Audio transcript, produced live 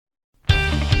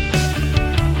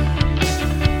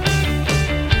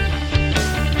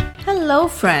Hello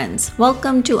friends,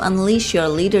 welcome to Unleash Your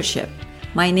Leadership.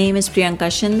 My name is Priyanka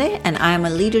Shinde and I am a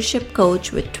leadership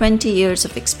coach with 20 years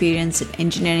of experience in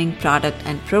engineering, product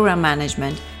and program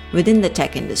management within the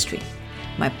tech industry.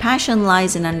 My passion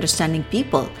lies in understanding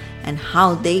people and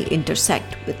how they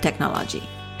intersect with technology.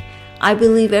 I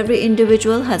believe every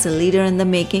individual has a leader in the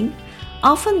making.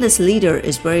 Often this leader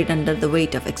is buried under the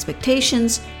weight of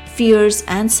expectations, fears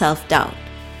and self-doubt.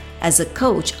 As a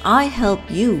coach, I help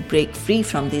you break free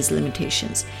from these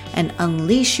limitations and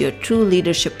unleash your true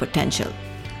leadership potential.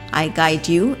 I guide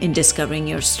you in discovering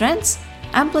your strengths,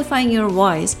 amplifying your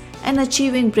voice, and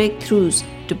achieving breakthroughs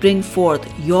to bring forth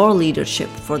your leadership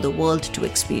for the world to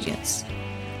experience.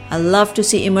 I love to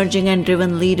see emerging and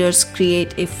driven leaders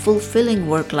create a fulfilling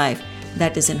work life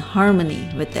that is in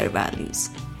harmony with their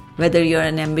values. Whether you're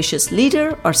an ambitious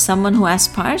leader or someone who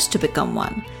aspires to become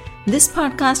one, this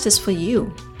podcast is for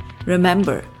you.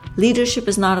 Remember, leadership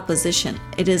is not a position,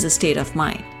 it is a state of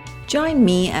mind. Join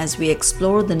me as we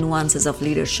explore the nuances of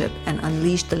leadership and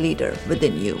unleash the leader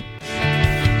within you.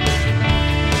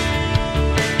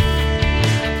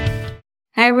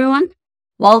 Hi everyone,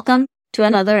 welcome to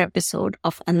another episode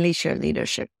of Unleash Your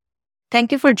Leadership.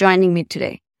 Thank you for joining me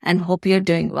today and hope you're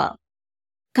doing well.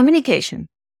 Communication.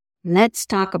 Let's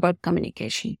talk about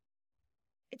communication.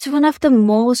 It's one of the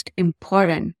most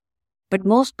important but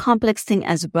most complex thing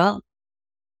as well.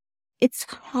 It's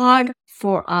hard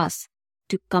for us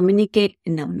to communicate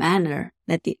in a manner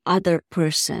that the other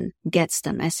person gets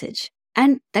the message.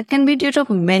 And that can be due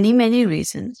to many, many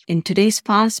reasons. In today's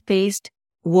fast-paced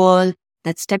world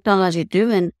that's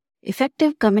technology-driven,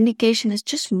 effective communication is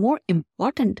just more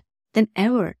important than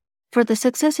ever for the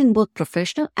success in both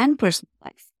professional and personal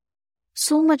life.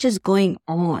 So much is going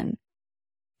on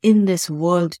in this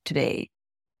world today.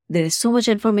 There is so much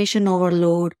information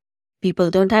overload. People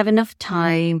don't have enough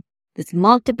time. There's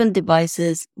multiple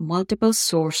devices, multiple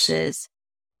sources.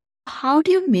 How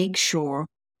do you make sure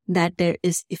that there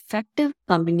is effective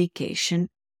communication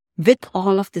with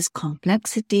all of this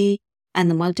complexity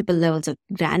and the multiple levels of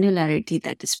granularity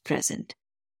that is present?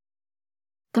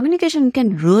 Communication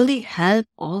can really help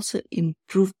also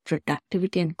improve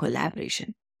productivity and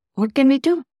collaboration. What can we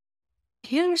do?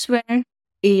 Here's where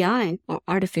AI or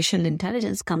artificial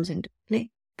intelligence comes into play.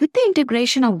 With the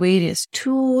integration of various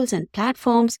tools and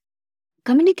platforms,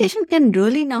 communication can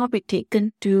really now be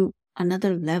taken to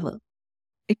another level.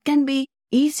 It can be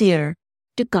easier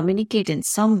to communicate in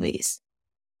some ways.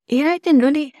 AI can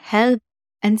really help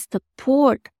and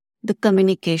support the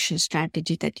communication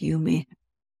strategy that you may have.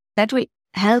 That will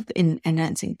help in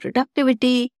enhancing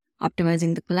productivity,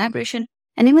 optimizing the collaboration,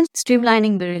 and even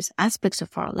streamlining various aspects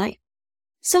of our life.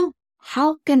 So,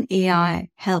 how can AI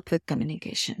help with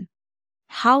communication?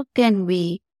 How can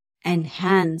we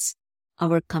enhance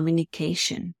our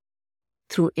communication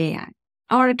through AI?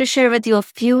 I wanted to share with you a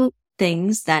few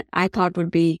things that I thought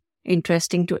would be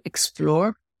interesting to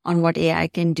explore on what AI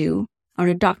can do. I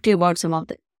want to talk to you about some of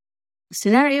the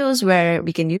scenarios where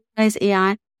we can utilize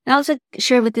AI, and also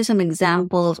share with you some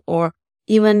examples or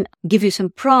even give you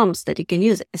some prompts that you can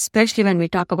use, especially when we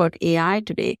talk about AI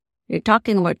today. We're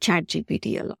talking about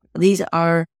ChatGPT a lot. These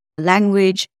are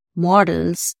language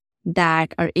models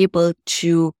that are able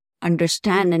to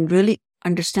understand and really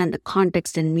understand the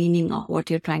context and meaning of what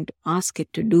you're trying to ask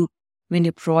it to do when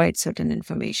you provide certain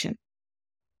information.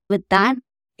 With that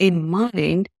in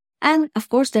mind, and of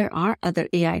course, there are other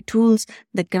AI tools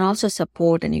that can also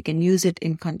support and you can use it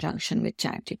in conjunction with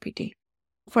ChatGPT.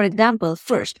 For example,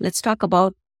 first, let's talk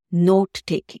about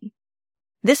note-taking.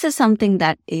 This is something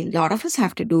that a lot of us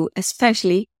have to do,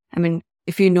 especially,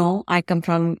 if you know, I come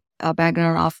from a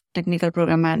background of technical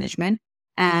program management,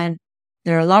 and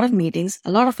there are a lot of meetings.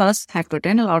 A lot of us have to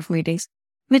attend a lot of meetings,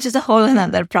 which is a whole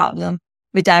another problem,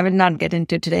 which I will not get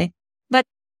into today. But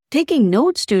taking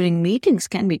notes during meetings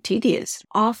can be tedious.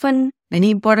 Often,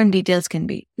 many important details can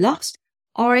be lost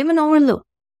or even overlooked.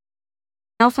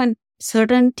 Often,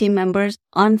 certain team members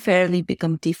unfairly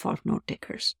become default note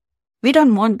takers. We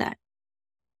don't want that.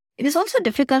 It is also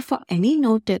difficult for any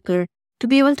note taker to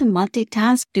be able to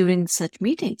multitask during such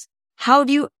meetings. How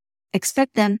do you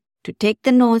expect them to take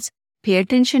the notes, pay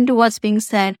attention to what's being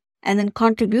said, and then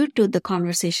contribute to the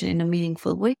conversation in a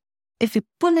meaningful way? If we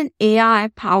pull in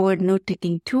AI-powered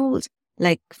note-taking tools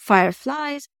like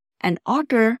Fireflies and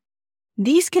Otter,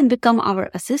 these can become our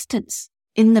assistants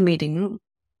in the meeting room.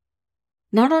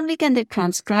 Not only can they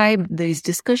transcribe these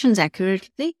discussions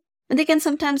accurately, but they can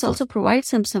sometimes also provide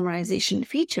some summarization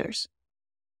features.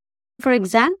 For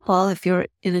example, if you're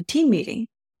in a team meeting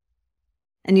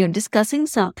and you're discussing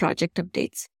some project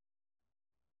updates,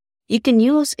 you can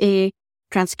use a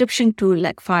transcription tool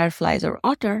like Fireflies or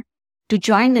Otter to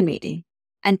join the meeting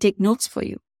and take notes for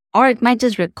you. Or it might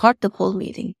just record the whole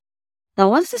meeting. Now,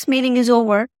 once this meeting is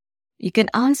over, you can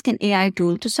ask an AI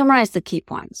tool to summarize the key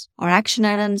points or action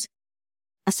items,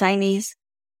 assignees.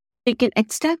 You can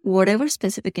extract whatever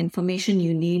specific information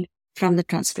you need from the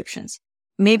transcriptions.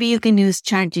 Maybe you can use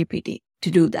ChatGPT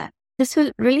to do that. This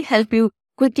will really help you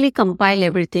quickly compile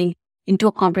everything into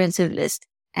a comprehensive list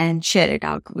and share it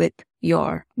out with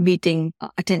your meeting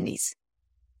attendees.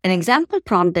 An example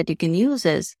prompt that you can use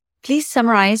is, please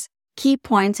summarize key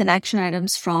points and action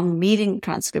items from meeting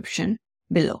transcription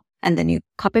below. And then you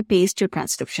copy paste your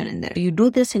transcription in there. You do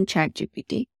this in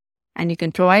ChatGPT and you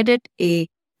can provide it a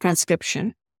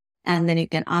transcription and then you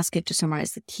can ask it to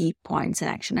summarize the key points and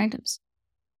action items.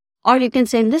 Or you can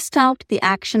say, list out the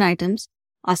action items,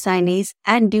 assignees,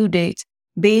 and due dates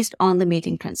based on the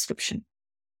meeting transcription.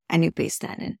 And you paste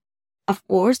that in. Of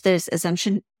course, there's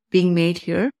assumption being made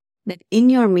here that in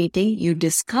your meeting, you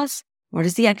discuss what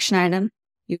is the action item,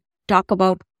 you talk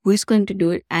about who is going to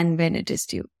do it and when it is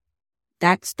due.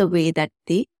 That's the way that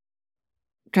the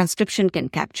transcription can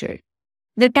capture it.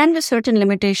 There can be certain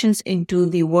limitations into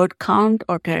the word count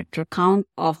or character count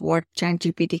of what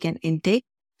ChatGPT can intake.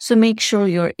 So make sure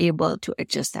you're able to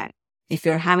adjust that. If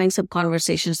you're having some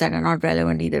conversations that are not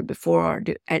relevant either before or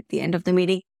at the end of the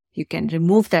meeting, you can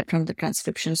remove that from the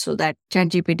transcription so that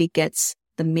ChatGPT gets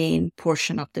the main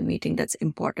portion of the meeting that's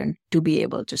important to be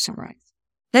able to summarize.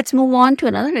 Let's move on to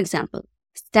another example,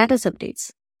 status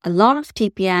updates. A lot of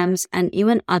TPMs and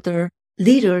even other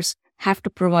leaders have to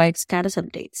provide status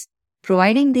updates.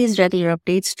 Providing these regular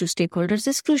updates to stakeholders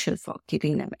is crucial for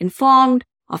keeping them informed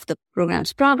of the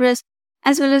program's progress,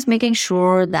 as well as making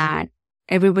sure that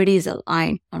everybody is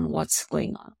aligned on what's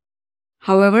going on.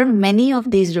 However, many of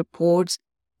these reports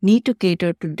need to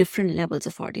cater to different levels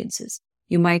of audiences.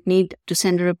 You might need to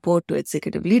send a report to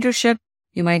executive leadership.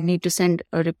 You might need to send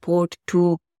a report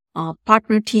to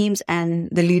partner teams and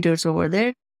the leaders over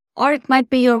there, or it might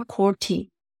be your core team.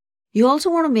 You also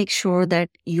want to make sure that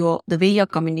the way you're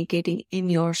communicating in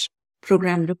your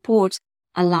program reports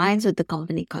aligns with the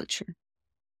company culture.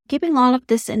 Keeping all of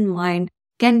this in mind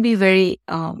can be very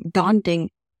daunting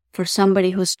for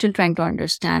somebody who's still trying to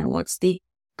understand what's the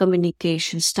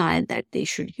communication style that they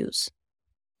should use.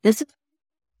 This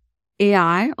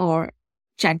AI or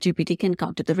ChatGPT can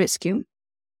come to the rescue.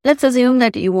 Let's assume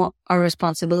that you are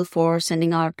responsible for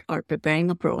sending out or preparing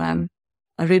a program,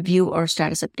 a review or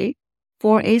status update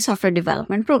for a software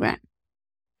development program.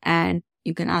 And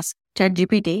you can ask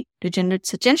ChatGPT to generate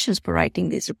suggestions for writing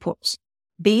these reports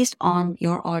based on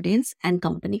your audience and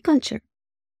company culture.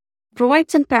 Provide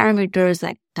some parameters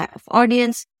like type of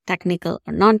audience, technical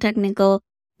or non-technical,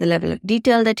 the level of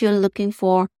detail that you're looking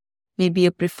for, maybe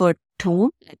a preferred tone,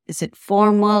 like is it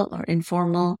formal or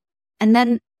informal? And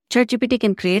then ChatGPT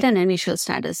can create an initial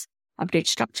status update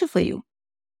structure for you.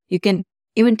 You can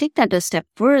even take that a step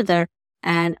further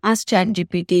and ask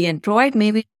ChatGPT and provide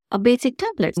maybe a basic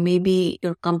template. Maybe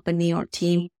your company or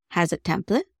team has a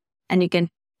template and you can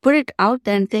put it out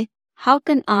there and say, how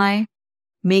can I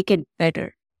make it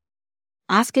better?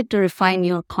 Ask it to refine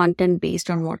your content based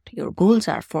on what your goals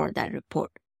are for that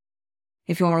report.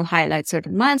 If you want to highlight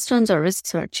certain milestones or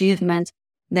risks or achievements,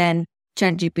 then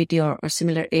ChatGPT or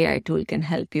similar AI tool can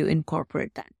help you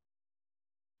incorporate that.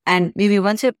 And maybe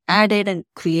once you've added and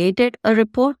created a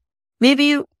report, maybe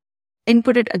you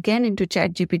input it again into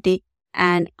ChatGPT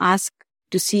and ask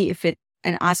to see if it,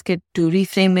 and ask it to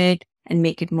reframe it and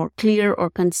make it more clear or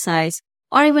concise,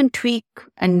 or even tweak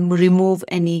and remove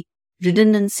any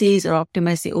redundancies or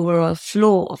optimize the overall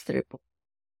flow of the report.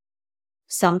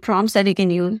 Some prompts that you can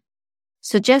use: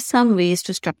 suggest some ways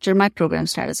to structure my program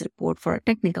status report for a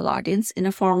technical audience in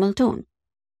a formal tone.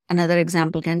 Another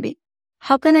example can be,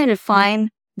 how can I refine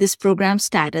this program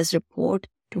status report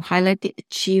to highlight the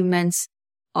achievements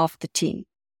of the team?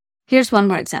 Here's one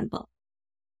more example.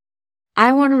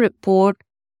 I want to report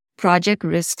project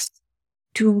risks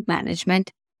to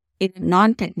management in a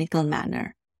non-technical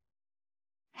manner.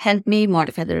 Help me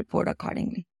modify the report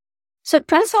accordingly. So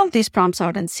try to solve these prompts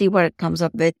out and see what it comes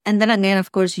up with. And then again,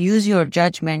 of course, use your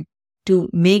judgment to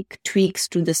make tweaks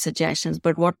to the suggestions.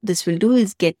 But what this will do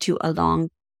is get you along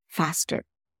faster.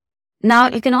 Now,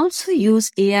 you can also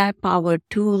use AI-powered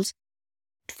tools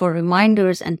for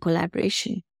reminders and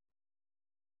collaboration.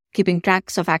 Keeping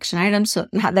tracks of action items. So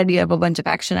now that you have a bunch of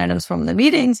action items from the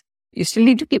meetings, you still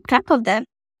need to keep track of them.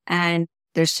 And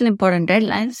there's still important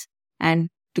deadlines. And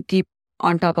to keep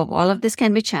on top of all of this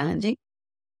can be challenging.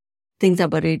 Things are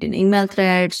buried in email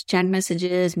threads, chat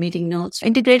messages, meeting notes.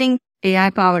 Integrating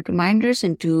AI-powered reminders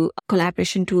into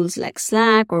collaboration tools like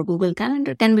Slack or Google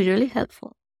Calendar can be really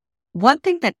helpful. one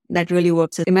thing that really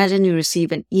works is, imagine you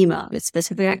receive an email with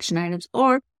specific action items,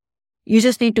 or you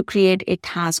just need to create a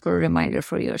task or a reminder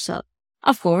for yourself.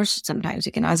 Of course, sometimes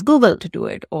you can ask Google to do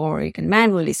it, or you can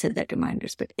manually set that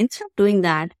reminders. But instead of doing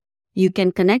that, you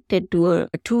can connect it to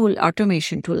a tool,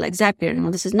 automation tool like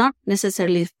Zapier. This is not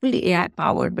necessarily fully AI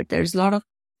powered, but there's a lot of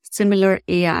similar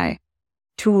AI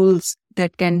tools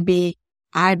that can be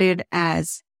added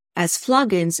as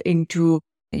plugins into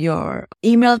your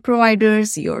email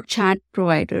providers, your chat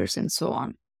providers, and so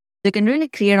on. You can really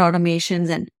create automations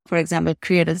and, for example,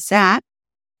 create a Zap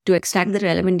to extract the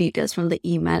relevant details from the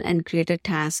email and create a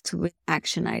task with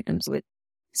action items with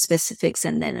specifics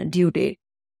and then a due date,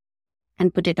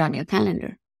 and put it on your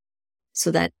calendar so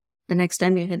that the next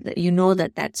time you hit that, you know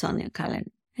that that's on your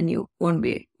calendar and you won't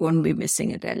be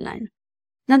missing a deadline.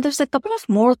 Now, there's a couple of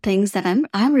more things that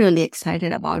I'm really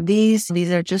excited about. These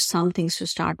are just some things to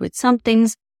start with. Some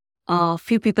things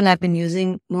few people have been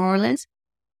using more or less.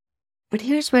 But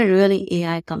here's where really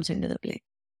AI comes into the play.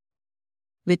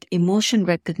 With emotion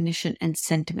recognition and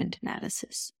sentiment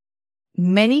analysis.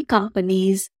 Many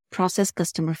companies process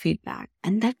customer feedback,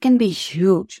 and that can be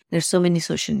huge. There's so many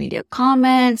social media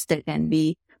comments. There can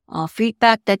be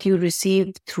feedback that you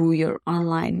received through your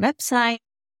online website.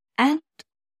 And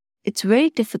it's very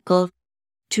difficult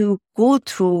to go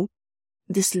through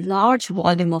this large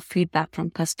volume of feedback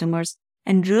from customers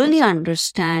and really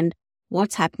understand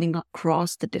what's happening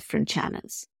across the different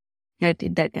channels.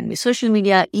 That can be social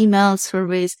media, emails,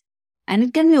 surveys, and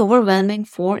it can be overwhelming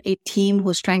for a team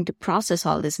who's trying to process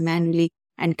all this manually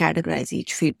and categorize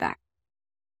each feedback.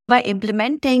 By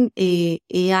implementing a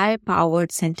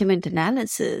AI-powered sentiment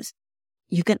analysis,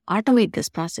 you can automate this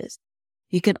process.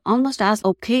 You can almost ask,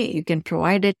 you can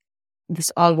provide it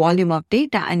this all volume of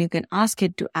data, and you can ask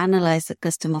it to analyze the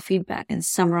customer feedback and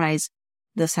summarize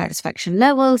the satisfaction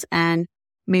levels and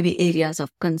maybe areas of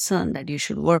concern that you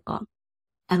should work on.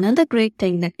 Another great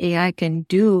thing that AI can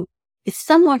do is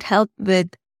somewhat help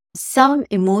with some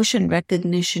emotion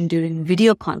recognition during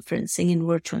video conferencing in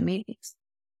virtual meetings.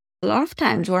 A lot of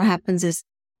times what happens is,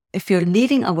 if you're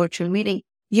leading a virtual meeting,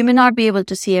 you may not be able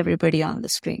to see everybody on the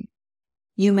screen.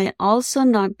 You may also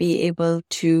not be able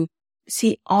to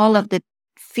see all of the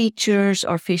features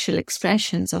or facial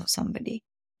expressions of somebody,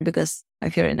 because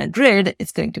if you're in a grid,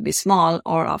 it's going to be small,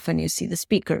 or often you see the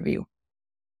speaker view.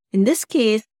 In this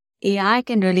case, AI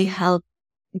can really help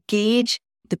gauge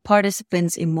the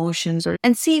participants' emotions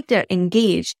and see if they're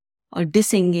engaged or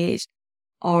disengaged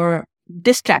or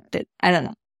distracted. I don't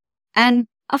know. And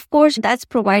of course, that's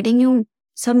providing you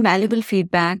some valuable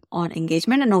feedback on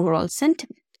engagement and overall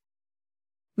sentiment,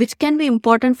 which can be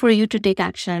important for you to take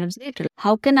action items later.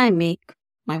 How can I make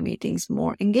my meetings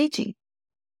more engaging?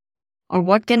 Or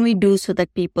what can we do so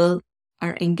that people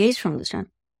are engaged from the start?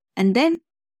 And then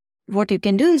what you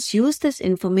can do is use this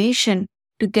information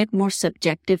to get more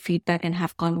subjective feedback and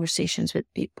have conversations with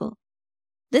people.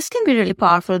 This can be really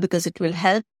powerful because it will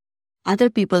help other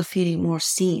people feel more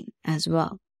seen as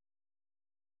well.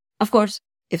 Of course,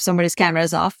 if somebody's camera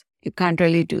is off, you can't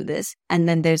really do this. And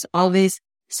then there's always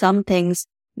some things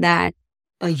that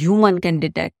a human can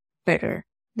detect better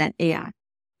than AI,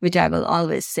 which I will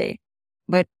always say.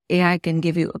 But AI can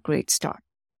give you a great start.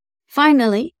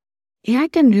 Finally, AI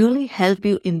can really help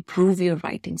you improve your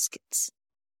writing skills.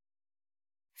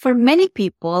 For many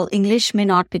people, English may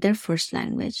not be their first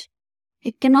language.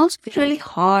 It can also be really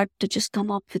hard to just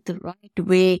come up with the right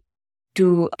way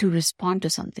to respond to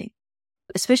something.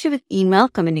 Especially with email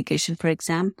communication, for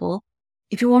example,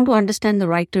 if you want to understand the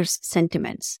writer's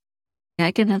sentiments,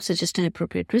 AI can help suggest an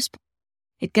appropriate response.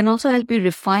 It can also help you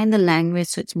refine the language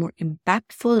so it's more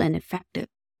impactful and effective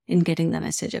in getting the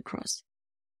message across.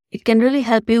 It can really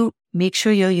help you make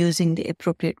sure you're using the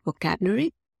appropriate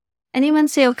vocabulary and even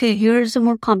say, here's a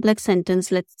more complex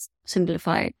sentence, let's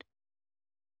simplify it.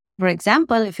 For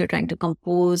example, if you're trying to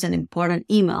compose an important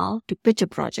email to pitch a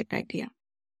project idea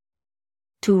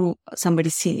to somebody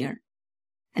senior,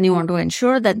 and you want to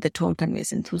ensure that the tone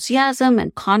conveys enthusiasm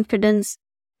and confidence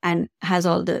and has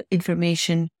all the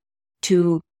information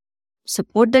to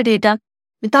support the data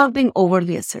without being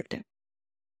overly assertive.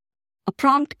 A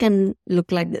prompt can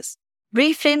look like this.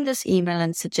 Reframe this email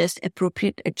and suggest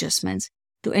appropriate adjustments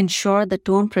to ensure the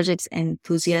tone projects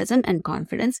enthusiasm and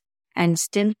confidence and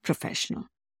still professional.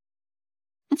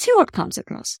 And see what comes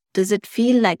across. Does it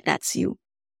feel like that's you?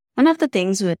 One of the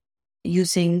things with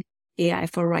using AI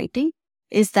for writing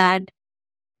is that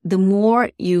the more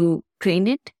you train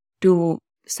it to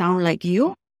sound like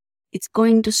you, it's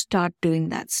going to start doing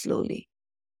that slowly.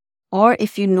 Or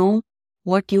if you know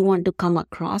what you want to come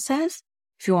across as,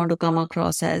 if you want to come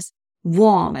across as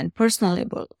warm and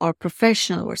personable or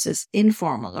professional versus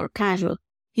informal or casual,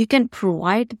 you can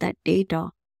provide that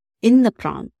data in the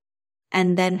prompt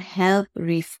and then help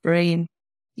reframe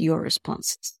your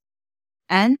responses.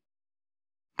 And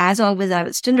as always, I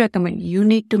would still recommend you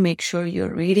need to make sure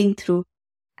you're reading through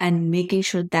and making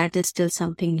sure that is still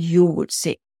something you would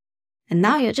say. And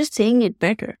now you're just saying it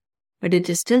better, but it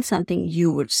is still something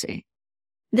you would say.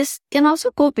 This can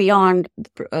also go beyond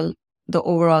the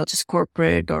overall just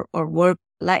corporate or work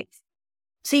life.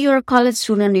 See, you're a college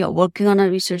student, you're working on a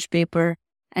research paper,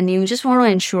 and you just want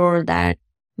to ensure that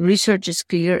research is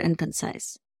clear and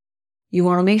concise. You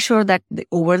want to make sure that the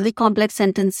overly complex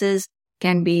sentences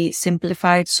can be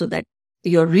simplified so that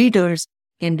your readers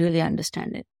can really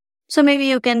understand it. So maybe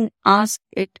you can ask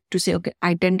it to say, okay,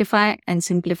 identify and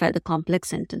simplify the complex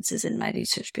sentences in my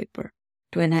research paper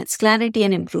to enhance clarity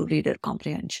and improve reader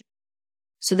comprehension.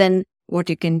 So then what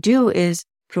you can do is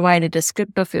provide it a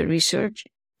script of your research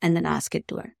and then ask it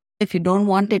to it. If you don't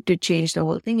want it to change the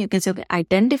whole thing, you can say, okay,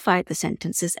 identify the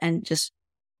sentences and just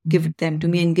give them to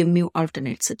me and give me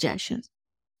alternate suggestions.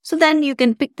 So then you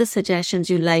can pick the suggestions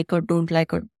you like or don't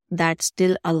like or that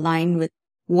still align with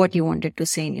what you wanted to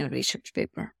say in your research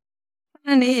paper.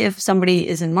 And if somebody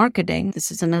is in marketing, this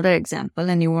is another example,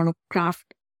 and you want to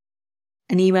craft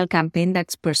an email campaign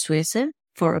that's persuasive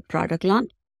for a product launch,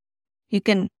 you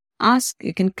can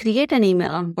create an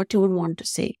email on what you would want to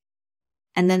say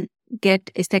and then get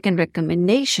a second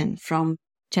recommendation from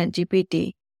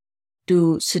ChatGPT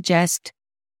to suggest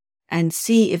and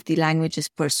see if the language is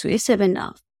persuasive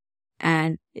enough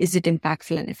and is it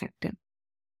impactful and effective.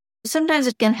 Sometimes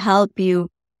it can help you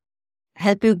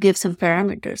give some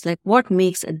parameters, like what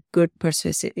makes a good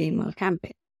persuasive email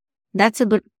campaign. That's a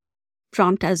good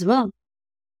prompt as well,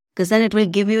 because then it will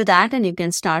give you that and you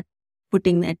can start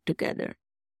putting that together.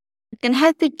 It can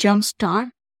help you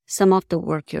jumpstart some of the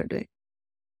work you're doing.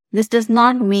 This does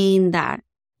not mean that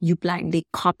you blindly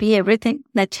copy everything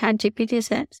that ChatGPT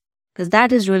says, because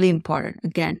that is really important.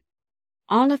 Again,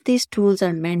 all of these tools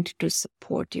are meant to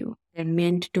support you. They're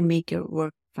meant to make your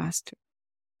work faster.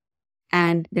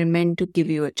 And they're meant to give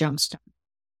you a jumpstart.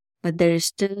 But there is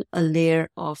still a layer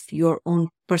of your own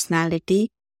personality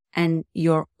and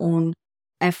your own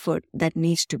effort that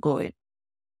needs to go in.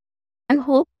 I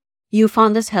hope you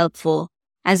found this helpful.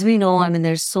 As we know,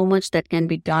 there's so much that can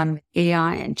be done with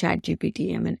AI and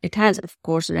ChatGPT. It has, of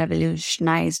course,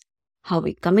 revolutionized how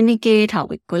we communicate, how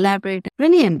we collaborate.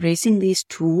 Really embracing these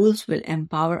tools will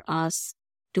empower us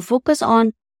to focus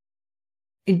on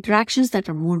interactions that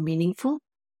are more meaningful,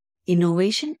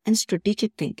 innovation, and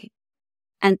strategic thinking.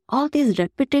 And all these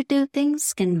repetitive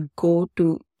things can go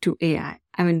to AI.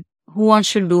 Who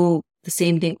wants to do the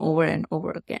same thing over and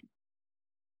over again?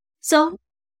 So,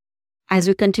 as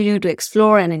we continue to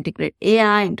explore and integrate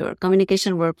AI into our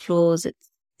communication workflows,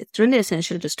 it's really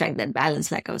essential to strike that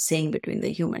balance, like I was saying, between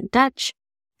the human touch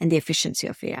and the efficiency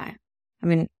of AI.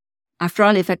 After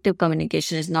all, effective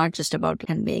communication is not just about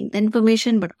conveying the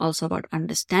information, but also about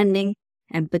understanding,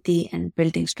 empathy, and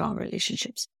building strong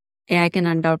relationships. AI can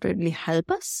undoubtedly help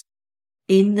us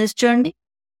in this journey,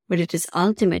 but it is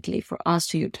ultimately for us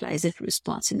to utilize it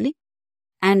responsibly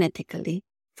and ethically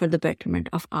for the betterment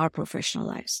of our professional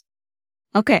lives.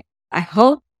 Okay, I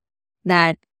hope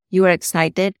that you are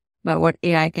excited about what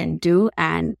AI can do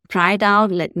and try it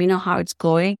out. Let me know how it's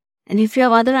going. And if you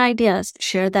have other ideas,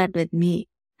 share that with me.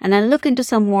 And I'll look into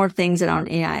some more things around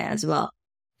AI as well.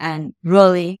 And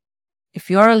really, if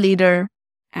you're a leader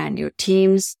and your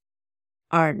teams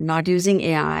are not using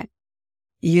AI,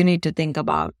 you need to think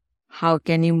about how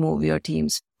can you move your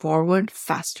teams forward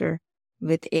faster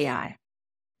with AI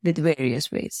with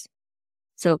various ways.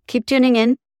 So keep tuning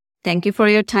in. Thank you for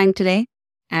your time today,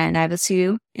 and I will see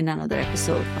you in another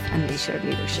episode of Unleash Your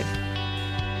Leadership.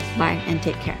 Bye and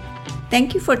take care.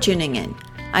 Thank you for tuning in.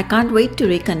 I can't wait to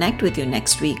reconnect with you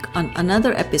next week on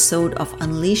another episode of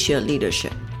Unleash Your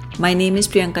Leadership. My name is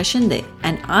Priyanka Shinde,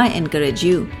 and I encourage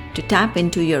you to tap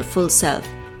into your full self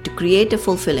to create a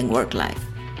fulfilling work life.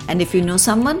 And if you know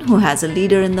someone who has a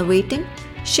leader in the waiting,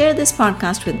 share this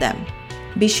podcast with them.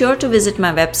 Be sure to visit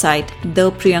my website,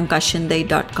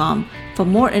 thepriyankashinde.com, for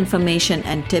more information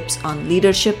and tips on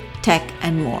leadership, tech,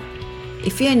 and more.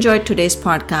 If you enjoyed today's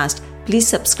podcast, please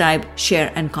subscribe,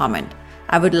 share, and comment.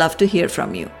 I would love to hear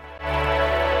from you.